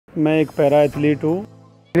मैं एक para athlete हूँ।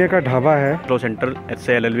 का ढाबा है। लो सेंटर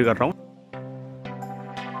से LLB कर रहा हूँ।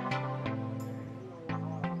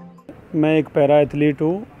 मैं एक पैरा एथलीट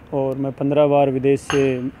हूँ और मैं 15 बार विदेश से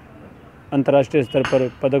अंतर्राष्ट्रीय स्तर पर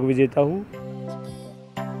पदक विजेता हूँ।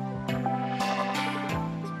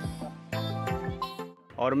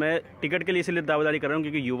 और मैं टिकट के लिए इसलिए दावेदारी कर रहा हूँ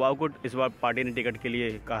क्योंकि युवाओं को इस बार पार्टी ने टिकट के लिए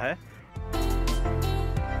कहा है।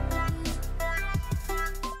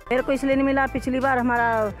 मेरे को इसलिए नहीं मिला, पिछली बार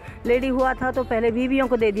हमारा लेडी हुआ था तो पहले बीवियों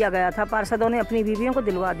को दे दिया गया था, पार्षदों ने अपनी बीवियों को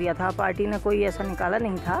दिलवा दिया था, पार्टी ने कोई ऐसा निकाला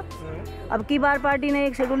नहीं था। अब की बार पार्टी ने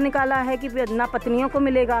एक शेड्यूल निकाला है कि ना पत्नियों को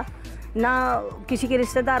मिलेगा ना किसी के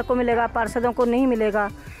रिश्तेदार को मिलेगा, पार्षदों को नहीं मिलेगा।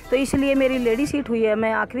 तो इसलिए मेरी लेडी सीट हुई है।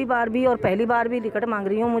 मैं आखिरी बार भी और पहली बार भी टिकट मांग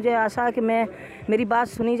रही हूँ। मुझे आशा है कि मेरी बात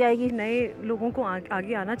सुनी जाएगी। नए लोगों को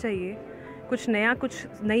आगे आना चाहिए, कुछ नया, कुछ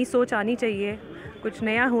नई सोच आनी चाहिए, कुछ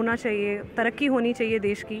नया होना चाहिए, तरक्की होनी चाहिए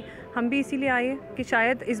देश की। हम भी इसीलिए आए कि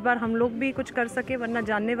शायद इस बार हम लोग भी कुछ कर सके, वरना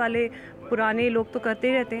जानने वाले पुराने लोग तो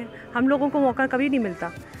करते रहते हैं, हम लोगों को मौका कभी नहीं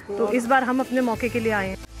मिलता। तो इस बार हम अपने मौके के लिए आए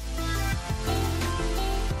हैं।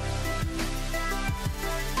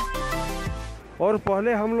 और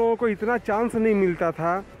पहले हम लोगों को इतना चांस नहीं मिलता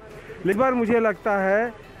था, लेकिन बार मुझे लगता है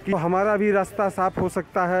कि हमारा भी रास्ता साफ हो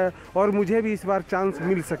सकता है और मुझे भी इस बार चांस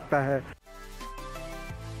मिल सकता है।